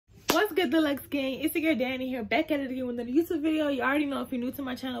good, Deluxe gang? It's your girl Diyaina here, back at it again with another YouTube video. You already know, if you're new to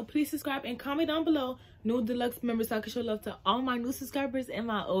my channel, please subscribe and comment down below new Deluxe members so I can show love to all my new subscribers and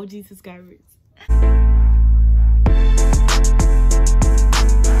my OG subscribers.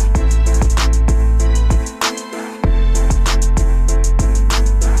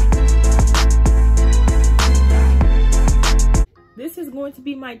 This is going to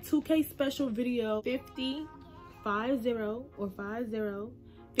be my 2K special video, 50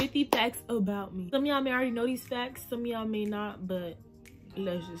 facts about me. Some of y'all may already know these facts, some of y'all may not, but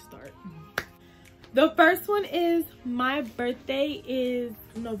let's just start. The first one is my birthday is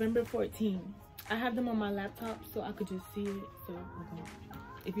November 14th. I have them on my laptop so I could just see it. So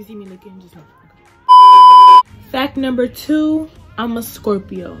if you see me looking, just know. Fact number 2, I'm a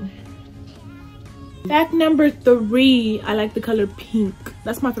Scorpio. Fact number 3, I like the color pink.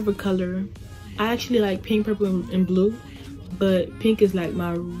 That's my favorite color. I actually like pink, purple, and blue, but pink is like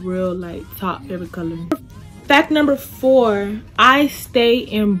my real like top favorite color. Fact number 4, I stay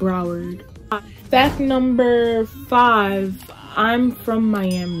in Broward. Fact number 5, I'm from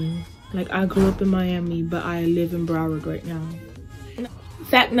Miami. Like, I grew up in Miami, but I live in Broward right now.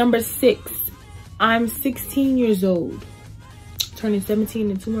 Fact number 6, I'm 16 years old, turning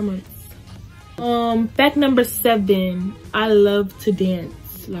 17 in 2 more months. Fact number 7, I love to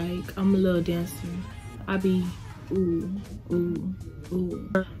dance. Like, I'm a little dancer. I be ooh, ooh,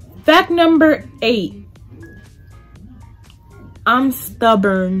 ooh. Fact number 8, I'm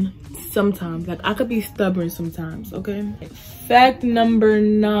stubborn sometimes. Like, I could be stubborn sometimes, okay? Fact number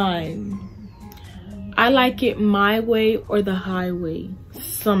 9, I like it my way or the highway.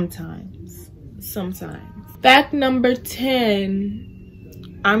 Sometimes. Fact number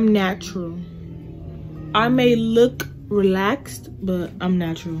 10, I'm natural. I may look relaxed, but I'm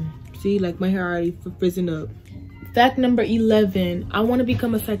natural. See, like, my hair already frizzing up. Fact number 11, I want to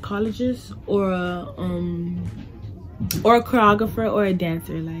become a psychologist or a choreographer or a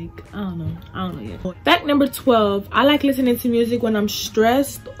dancer. Like, I don't know yet. Fact number 12, I like listening to music when I'm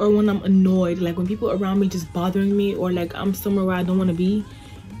stressed or when I'm annoyed. Like, when people around me just bothering me, or like I'm somewhere where I don't want to be,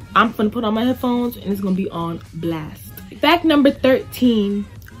 I'm gonna put on my headphones and it's gonna be on blast. Fact number 13,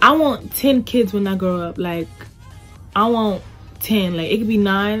 I want 10 kids when I grow up. Like, I want 10. Like, it could be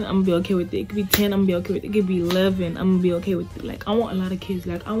 9, I'm gonna be okay with it. It could be 10, I'm gonna be okay with it. It could be 11, I'm gonna be okay with it. Like, I want a lot of kids.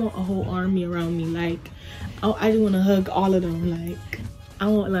 Like, I want a whole army around me. Like, I just want to hug all of them. Like, I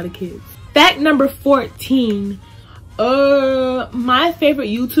want a lot of kids. Fact number 14, my favorite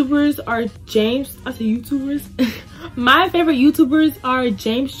YouTubers are my favorite YouTubers are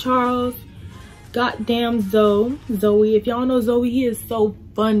James Charles, goddamn Zoe. If y'all know Zoe, he is so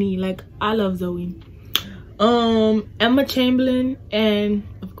funny. Like, I love Zoe. Emma Chamberlain, and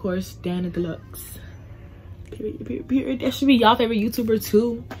of course Diyaina Deluxe. Period. That should be y'all favorite YouTuber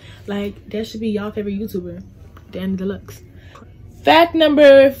too. Like, that should be y'all favorite YouTuber, Diyaina Deluxe. Fact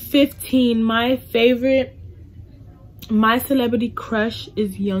number 15, my celebrity crush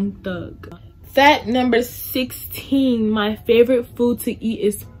is Young Thug. Fact number 16, my favorite food to eat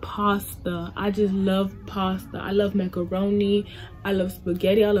is pasta. I just love pasta. I love macaroni, I love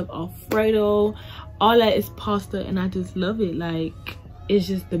spaghetti, I love Alfredo. All that is pasta, and I just love it. Like, it's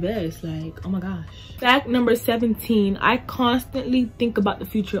just the best. Like, oh my gosh. Fact number 17, I constantly think about the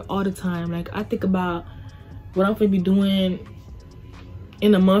future all the time. Like, I think about what I'm gonna be doing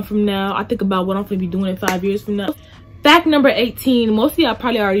in a month from now. I think about what I'm gonna be doing in 5 years from now. Fact number 18, most of y'all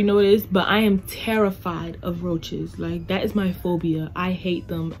probably already know this, but I am terrified of roaches. Like, that is my phobia. I hate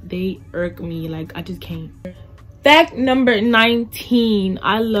them. They irk me. Like, I just can't. Fact number 19,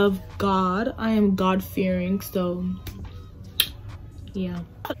 I love God. I am God-fearing, so yeah.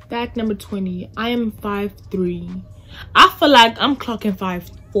 Fact number 20, I am 5'3". I feel like I'm clocking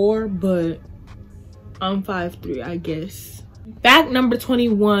 5'4", but I'm 5'3", I guess. Fact number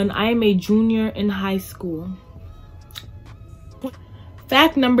 21, I am a junior in high school.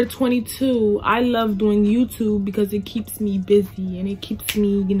 Fact number 22, I love doing YouTube because it keeps me busy and it keeps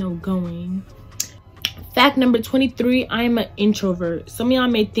me, you know, going. Fact number 23, I am an introvert. Some of y'all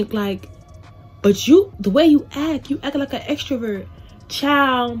may think like, but the way you act like an extrovert.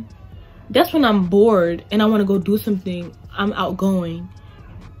 Child, that's when I'm bored and I want to go do something. I'm outgoing.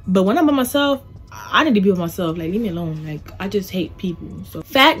 But when I'm by myself, I need to be with myself. Like, leave me alone. Like, I just hate people. So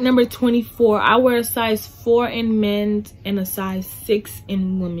fact number 24, I wear a size 4 in men and a size 6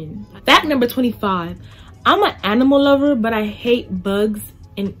 in women. Fact number 25, I'm an animal lover, but I hate bugs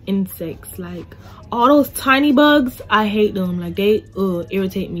and insects. Like, all those tiny bugs, I hate them. Like, they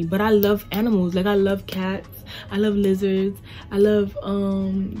irritate me. But I love animals. Like, I love cats, I love lizards. I love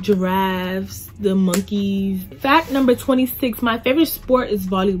giraffes, the monkeys. Fact number 26, my favorite sport is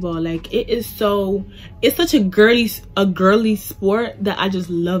volleyball. Like, it's such a girly sport that I just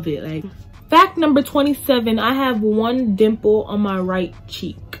love it. Like, fact number 27, I have one dimple on my right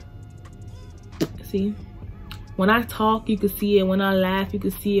cheek. See? When I talk, you can see it. When I laugh, you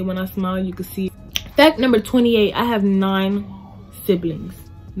can see it. When I smile, you can see it. Fact number 28, I have 9 siblings.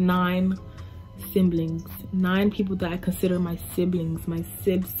 9 siblings. 9 people that I consider my siblings. My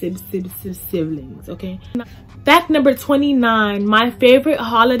siblings, okay? Fact number 29, my favorite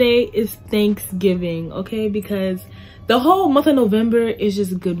holiday is Thanksgiving, okay? Because the whole month of November is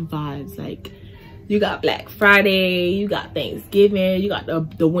just good vibes. Like, you got Black Friday, you got Thanksgiving, you got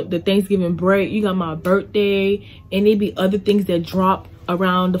the Thanksgiving break, you got my birthday, and it be other things that drop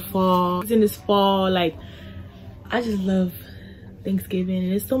around the fall. It's in this fall, like, I just love Thanksgiving,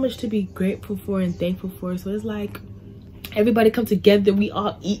 and there's so much to be grateful for and thankful for. So it's like everybody come together, we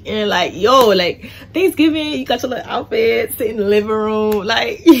all eating, like, yo, like Thanksgiving, you got your little outfit, sit in the living room,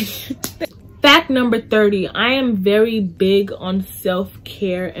 like. Fact number 30, I am very big on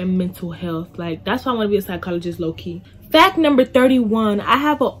self-care and mental health. Like, that's why I want to be a psychologist, low-key. Fact number 31, I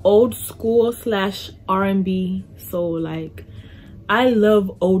have an old school / R&B soul. Like, I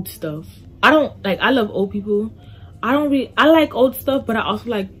love old stuff. I love old people. I like old stuff, but I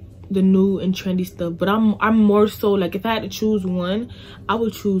also like the new and trendy stuff. But I'm more so, like, if I had to choose one, I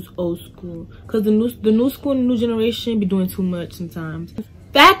would choose old school. Because the new school and new generation be doing too much sometimes.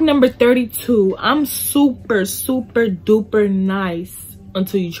 Fact number 32, I'm super duper nice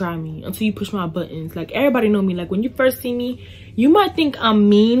until you try me, until you push my buttons. Like, everybody know me. Like, when you first see me, you might think I'm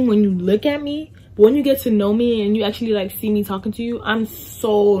mean when you look at me, but when you get to know me and you actually like see me talking to you, I'm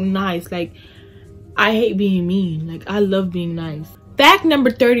so nice. Like, I hate being mean. Like, I love being nice. Fact number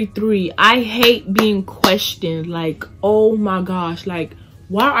 33, I hate being questioned. Like, oh my gosh, like,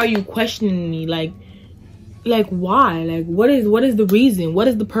 why are you questioning me? Like why? Like, what is the reason? What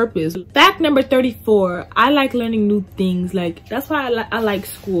is the purpose? Fact number 34, I like learning new things. Like, that's why I like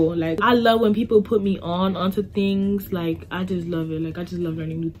school. Like, I love when people put me onto things. Like, I just love it. Like, I just love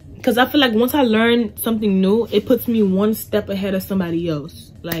learning new things. Because I feel like once I learn something new, it puts me one step ahead of somebody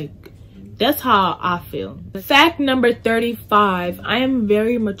else. Like, that's how I feel. Fact number 35, I am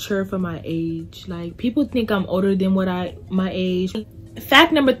very mature for my age. Like, people think I'm older than my age.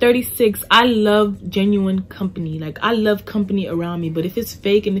 Fact number 36, I love genuine company. Like, I love company around me. But if it's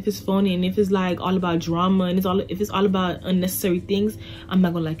fake and if it's phony and if it's like all about drama and if it's all about unnecessary things, I'm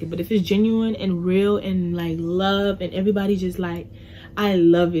not gonna like it. But if it's genuine and real and like love and everybody just like, I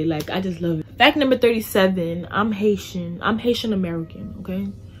love it. Like, I just love it. Fact number 37, I'm Haitian. I'm Haitian American, okay?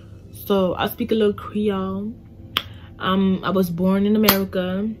 So I speak a little Creole. I was born in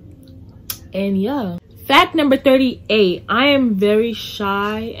America, and yeah. Fact number 38, I am very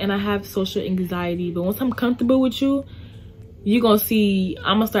shy and I have social anxiety. But once I'm comfortable with you, you're gonna see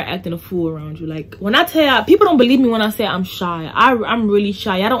I'm gonna start acting a fool around you. Like, when I tell y'all, people don't believe me when I say I'm shy. I'm really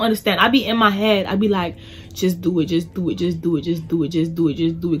shy. I don't understand. I be in my head, I be like, just do it, just do it, just do it, just do it, just do it,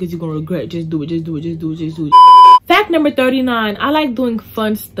 just do it, because you're gonna regret it. Just do it, just do it, just do it, just do it. Fact number 39, I like doing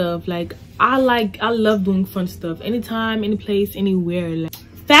fun stuff. Like, I love doing fun stuff. Anytime, any place, anywhere. Like,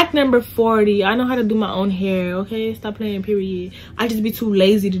 fact number 40, I know how to do my own hair, okay? Stop playing, period. I just be too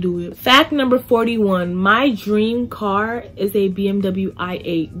lazy to do it. Fact number 41, my dream car is a BMW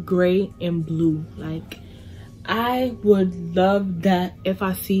i8, gray and blue. Like, I would love that if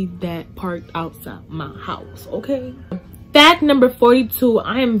I see that parked outside my house, okay? Fact number 42,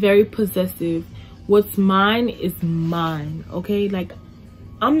 I am very possessive. What's mine is mine, okay? Like,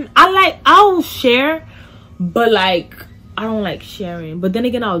 I'll share, but like, I don't like sharing. But then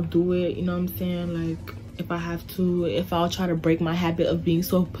again, I'll do it, you know what I'm saying? Like, if I have to, if I'll try to break my habit of being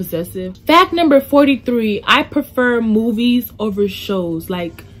so possessive. Fact number 43, I prefer movies over shows.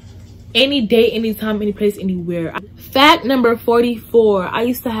 Like, any day, anytime, any place, anywhere. Fact number 44, I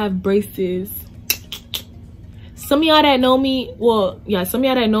used to have braces. Some of y'all that know me, well, yeah, some of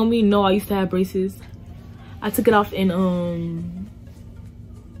y'all that know me know I used to have braces. I took it off in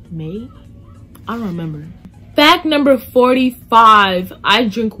May? I don't remember. Fact number 45, I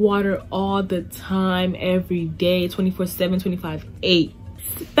drink water all the time, every day, 24/7, 25/8.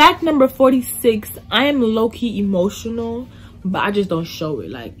 Fact number 46, I am low-key emotional, but I just don't show it.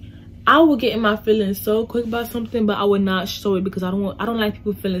 Like, I will get in my feelings so quick about something, but I would not show it because I don't like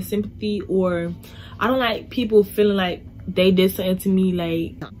people feeling sympathy, or I don't like people feeling like they did something to me.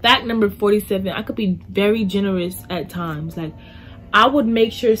 Like, fact number 47, I could be very generous at times. Like, I would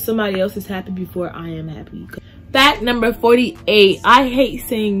make sure somebody else is happy before I am happy. Fact number 48. I hate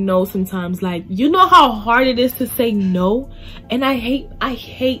saying no sometimes. Like, you know how hard it is to say no? And I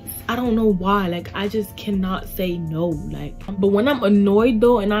don't know why. Like, I just cannot say no. Like, but when I'm annoyed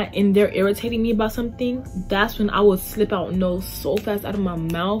though and they're irritating me about something, that's when I will slip out no so fast out of my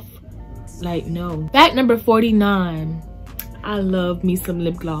mouth. Like, no. Fact number 49. I love me some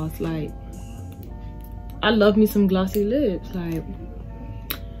lip gloss. Like, I love me some glossy lips. Like,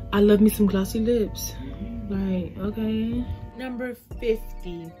 I love me some glossy lips. Like, okay. Number 50.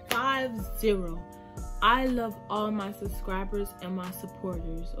 50. I love all my subscribers and my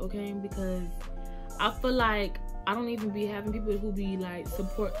supporters, okay? Because I feel like I don't even be having people who be like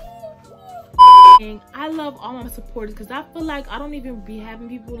support. I love all my supporters because I feel like I don't even be having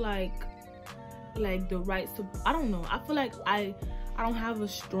people like the right I don't know. I feel like I don't have a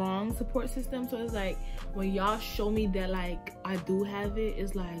strong support system, so it's like when y'all show me that like I do have it,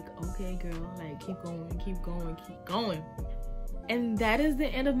 it's like, okay girl, like keep going, keep going, keep going. And that is the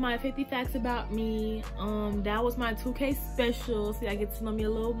end of my 50 facts about me. That was my 2K special, so y'all get to know me a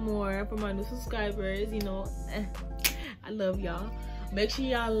little more. For my new subscribers, you know, I love y'all. Make sure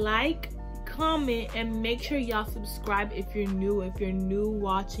y'all like, comment, and make sure y'all subscribe if you're new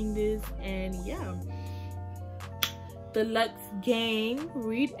watching this. And yeah, Deluxe gang,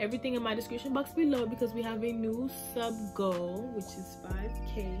 read everything in my description box below because we have a new sub goal, which is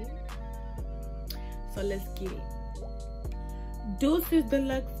 5K. So let's get it. Deuces,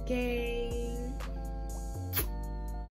 Deluxe gang.